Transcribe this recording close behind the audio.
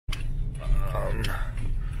again.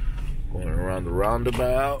 Going around the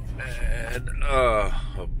roundabout and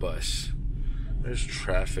a bus. There's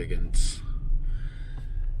traffic and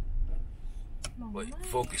wait,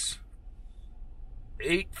 focus.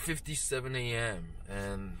 8:57 a.m.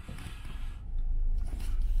 and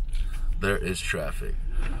there is traffic.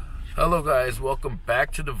 Hello guys, welcome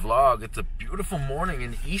back to the vlog. It's a beautiful morning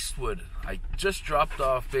in Eastwood. I just dropped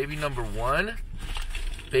off baby number 1,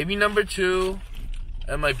 baby number 2,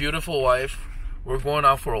 and my beautiful wife. We're going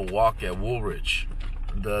out for a walk at Woolwich,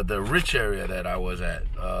 the rich area that I was at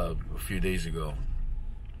a few days ago.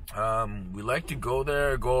 We like to go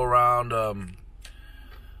there, go around,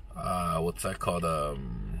 what's that called?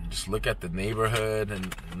 Just look at the neighborhood,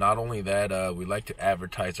 and not only that, we like to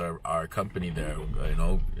advertise our company there. You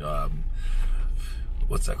know,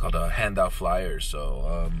 what's that called? Hand out flyers.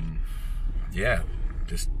 So, yeah,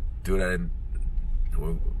 just do that. And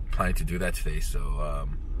we're planning to do that today. So,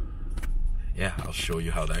 yeah, I'll show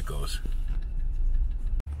you how that goes.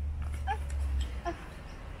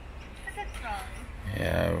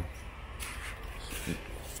 Yeah.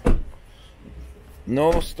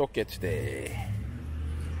 No stock today.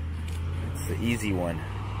 It's the easy one.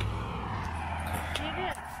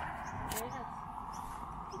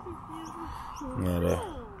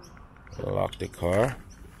 Gotta lock the car.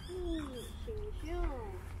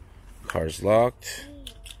 Car's locked.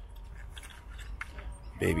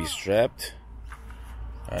 Baby strapped.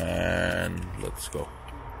 And let's go.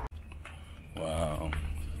 Wow.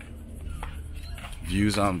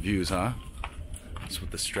 Views on views, huh? That's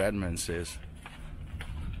what the Stradman says.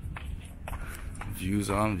 Views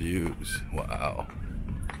on views. Wow.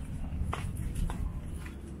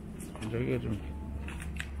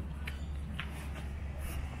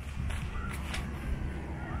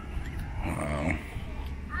 Wow.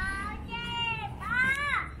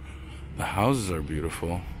 The houses are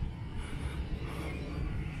beautiful.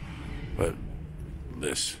 But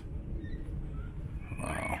this.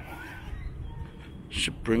 Wow.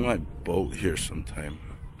 Should bring my boat here sometime.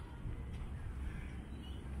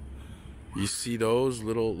 You see those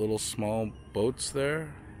little small boats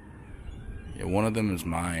there? Yeah, one of them is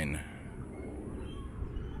mine.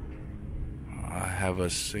 I have a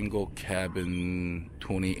single cabin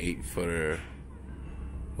 28-footer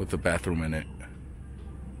with a bathroom in it.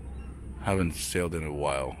 Haven't sailed in a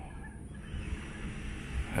while.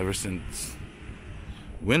 Ever since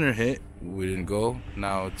winter hit, we didn't go.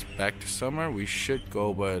 Now it's back to summer. We should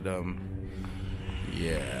go, but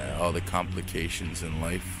yeah, all the complications in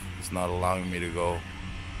life is not allowing me to go.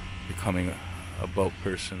 Becoming a boat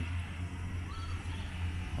person.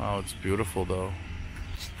 Wow, it's beautiful though.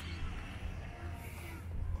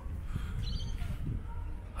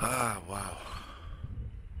 Ah, wow.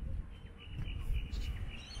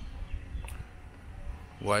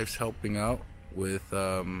 Wife's helping out with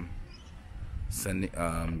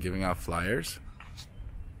giving out flyers.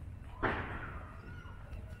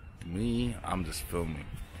 Me, I'm just filming.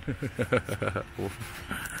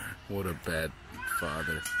 What a bad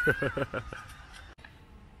father.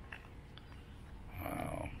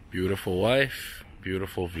 Wow, beautiful wife,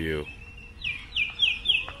 beautiful view.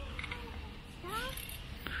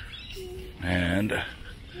 And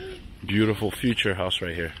beautiful future house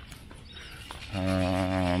right here.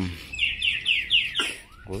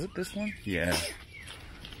 Was it this one? Yeah.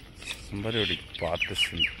 Somebody already bought this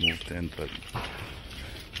and moved in, but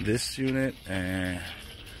this unit,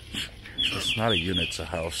 it's not a unit, it's a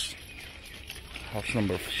house. House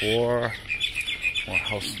number 4 or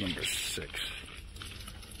house number 6.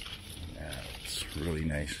 Yeah, it's really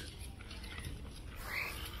nice.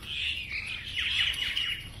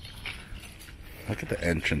 Look at the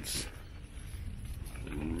entrance.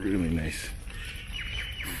 Really nice.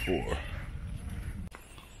 4.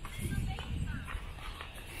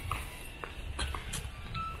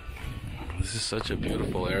 This is such a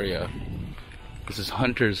beautiful area. This is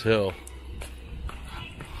Hunter's Hill.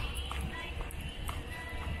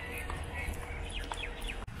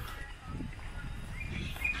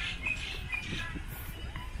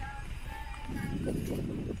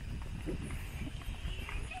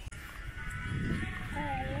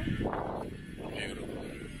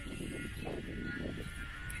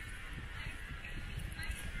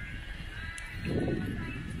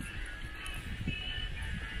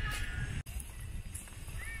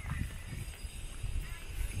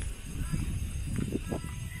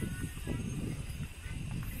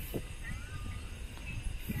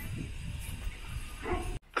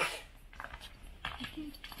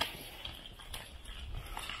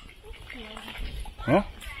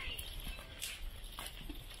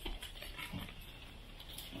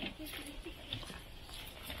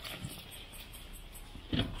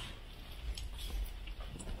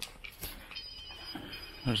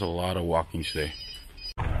 There's a lot of walking today.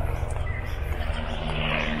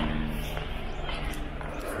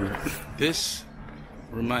 This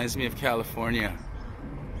reminds me of California.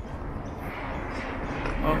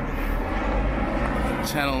 Oh,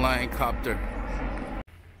 Channel 9 copter.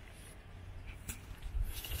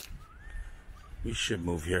 We should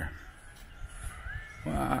move here.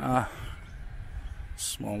 Wow.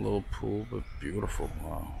 Small little pool, but beautiful.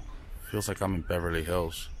 Wow. Feels like I'm in Beverly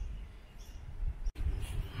Hills.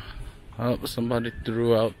 Oh, somebody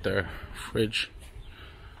threw out their fridge.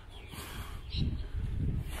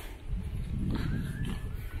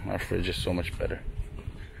 Our fridge is so much better.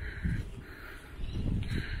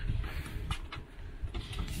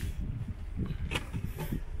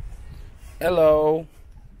 Hello.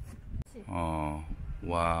 Oh,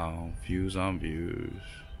 wow. Views on views.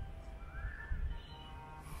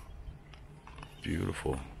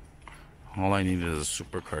 Beautiful. All I need is a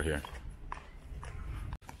supercar here.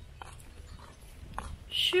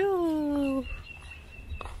 슈.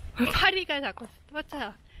 파리가 자꾸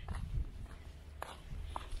뻗쳐요.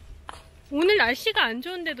 오늘 날씨가 안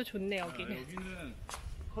좋은데도 좋네, 여기는. 여기는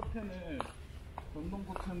커튼을 전동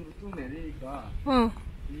커튼으로 쭉 내리니까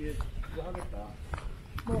위에 그거 하겠다.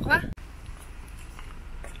 뭐가?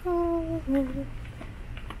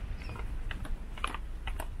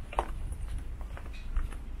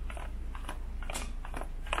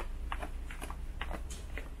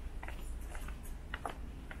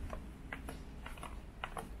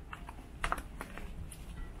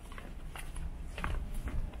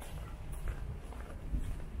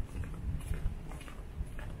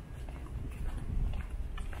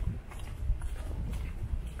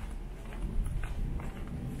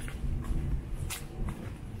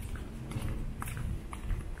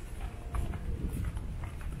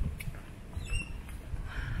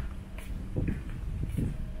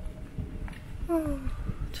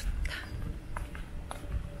 좋다.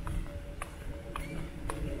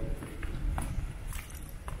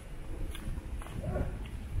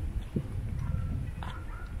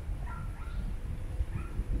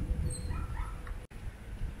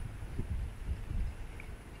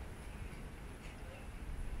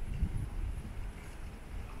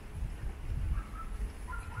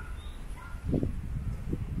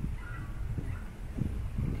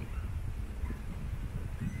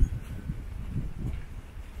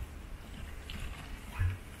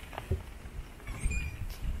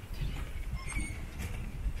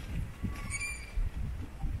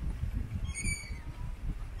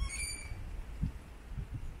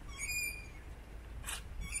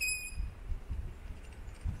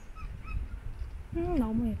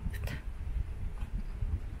 너무 예쁘다.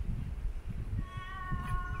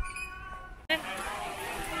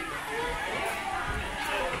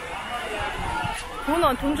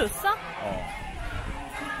 돈 줬어?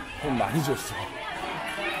 돈 많이 줬어.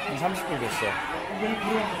 한 30불 줬어.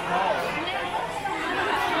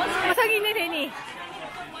 저기 있네, 데니.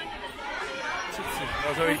 칩스.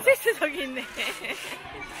 저기 있다. 칩스 저기 있네.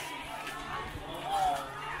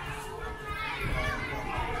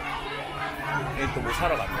 얘 또 뭐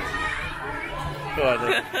사러 갔다. 또 맞아.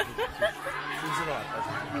 순수로 갔다.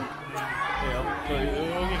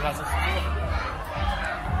 여기 가서 쓰고.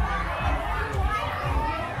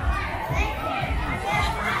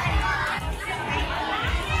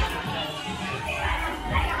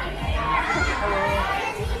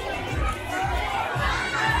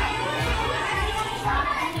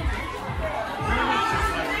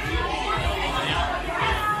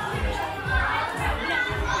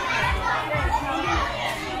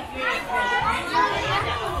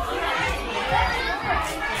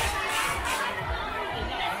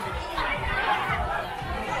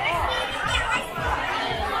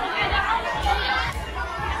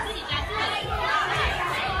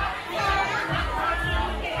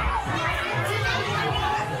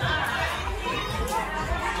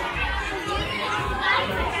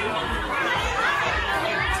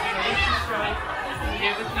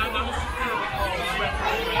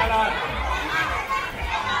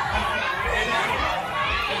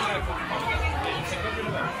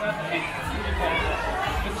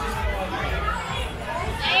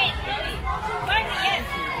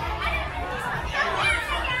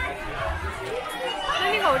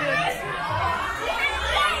 데니가 어디 갔지?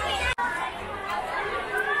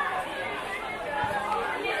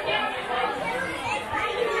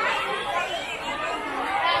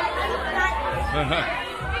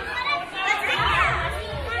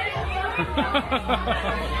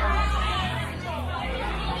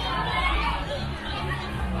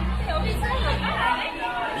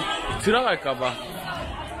 들어갈까봐.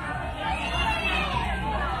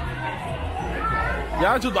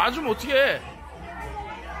 야, 저 놔주면 어떡해.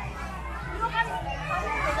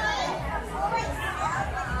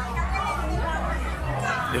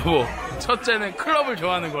 여보, 첫째는 클럽을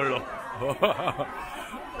좋아하는 걸로.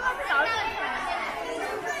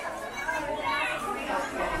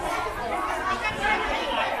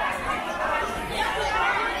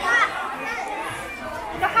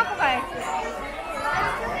 이거 하고 가야지.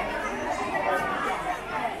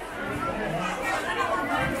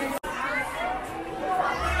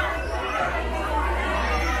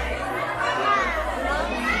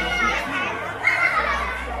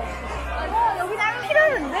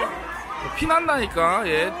 피난다니까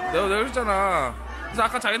얘. 내가 그랬잖아. 그래서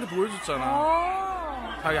아까 자기한테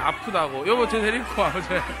보여줬잖아. 자기 아프다고. 여보 쟤 데리고 와.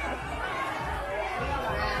 쟤.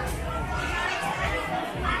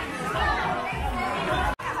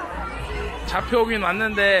 잡혀오긴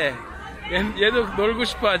왔는데 얘도 놀고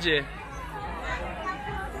싶어 하지.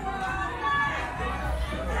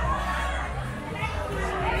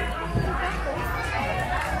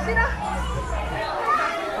 싫어?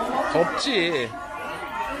 덥지.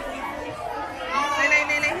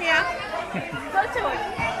 그렇지 뭐.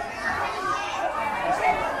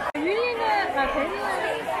 윌리는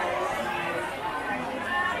베니는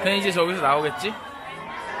팬 이제 저기서 나오겠지?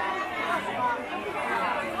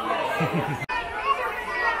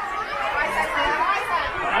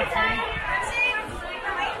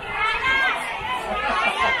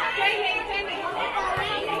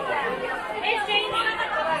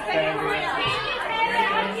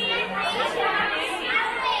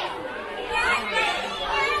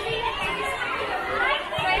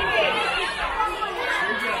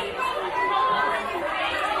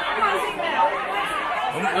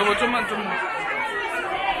 여보 좀만 좀.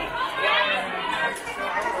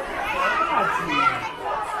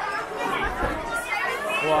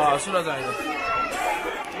 와, 술하장이다.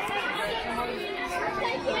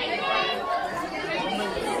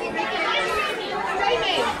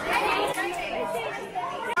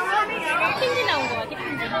 핀지 나온 거 같아.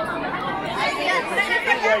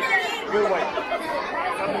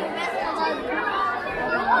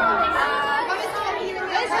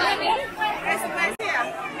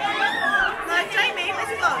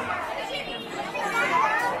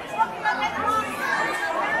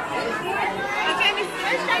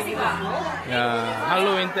 야,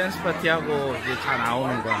 할로윈 댄스 파티 하고 이제 다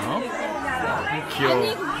나오는 거야. 어? 귀여워.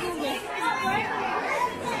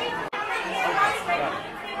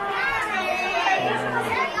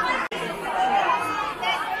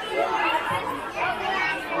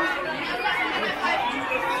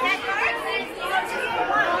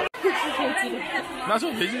 나 저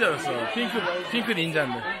돼지 줄 알았어. 핑크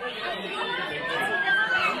닌자인데.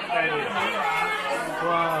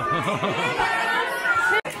 와.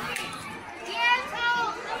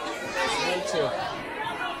 그렇죠.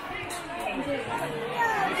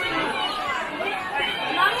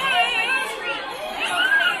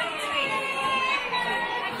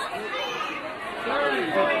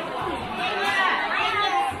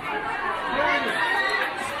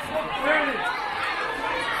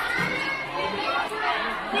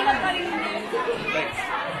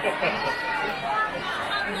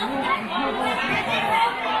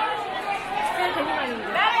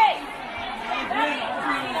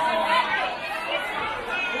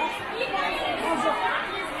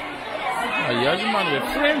 아, 이 아줌마는 왜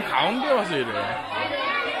프레임 가운데 와서 이래?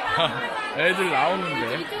 애들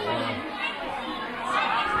나오는데.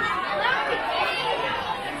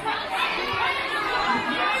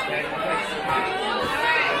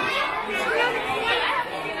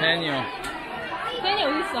 팬이요. 팬이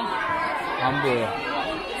어딨어? 안 보여.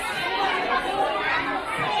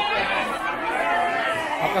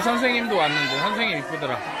 아까 선생님도 왔는데 선생님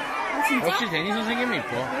이쁘더라. 아, 진짜? 역시 데니 선생님이 이뻐.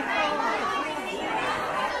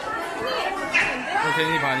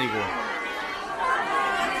 데니 반이고.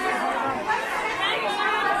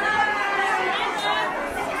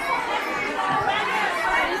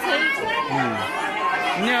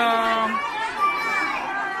 안녕.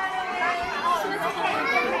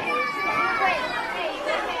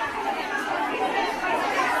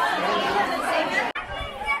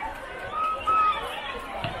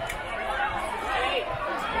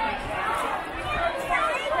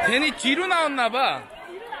 데니 뒤로 나왔나봐.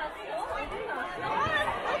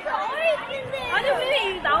 아니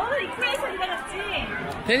우리 나오는 이크레이션 받았지.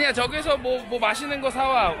 데니야 저기서 뭐 맛있는 거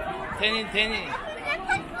사와. 데니. 그냥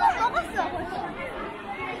탁구 먹었어 벌써.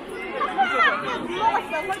 탁구 먹었어.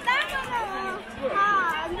 그걸 다른 거는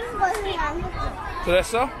다안 준 거는 안 줬어.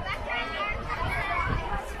 그랬어?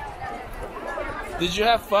 Did you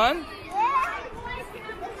have fun?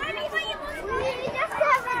 We just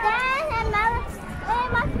have a dance and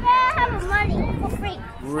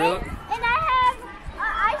Really? And I have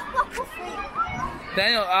ice block for free.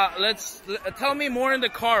 Daniel, tell me more in the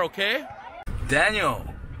car, okay? Daniel,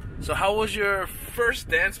 so how was your first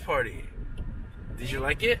dance party? Did you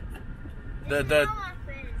like it?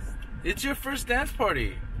 It's your first dance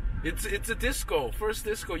party. It's a disco, first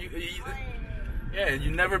disco. Yeah,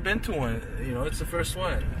 you've never been to one. You know, it's the first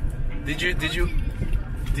one. Did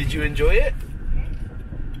you enjoy it?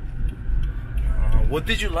 What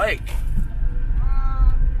did you like?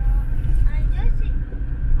 I like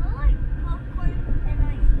popcorn and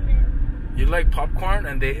I eat it. You like popcorn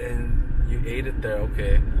and you ate it there.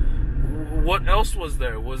 Okay. What else was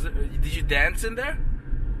there? Did you dance in there?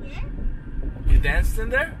 Yeah. You danced in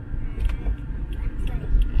there?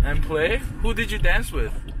 And play? Who did you dance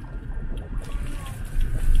with?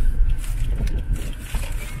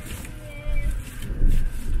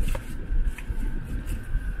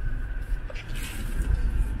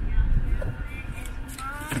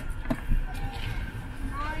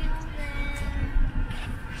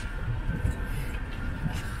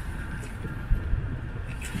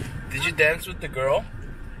 Did you dance with the girl?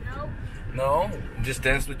 Nope. No? Just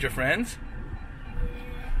dance with your friends?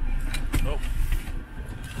 Nope.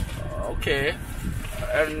 Okay.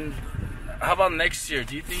 And how about next year?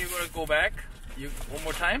 Do you think you're gonna go back? One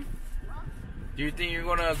more time? Do you think you're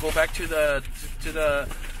gonna go back to the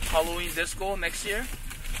Halloween disco next year?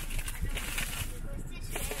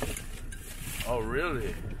 Oh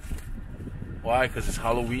really? Why? Because it's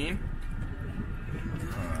Halloween?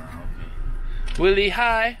 Willie,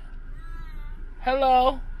 hi.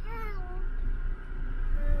 Hello.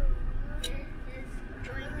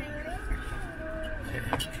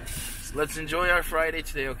 So let's enjoy our Friday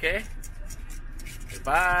today, okay?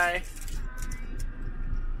 Bye.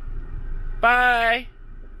 Bye.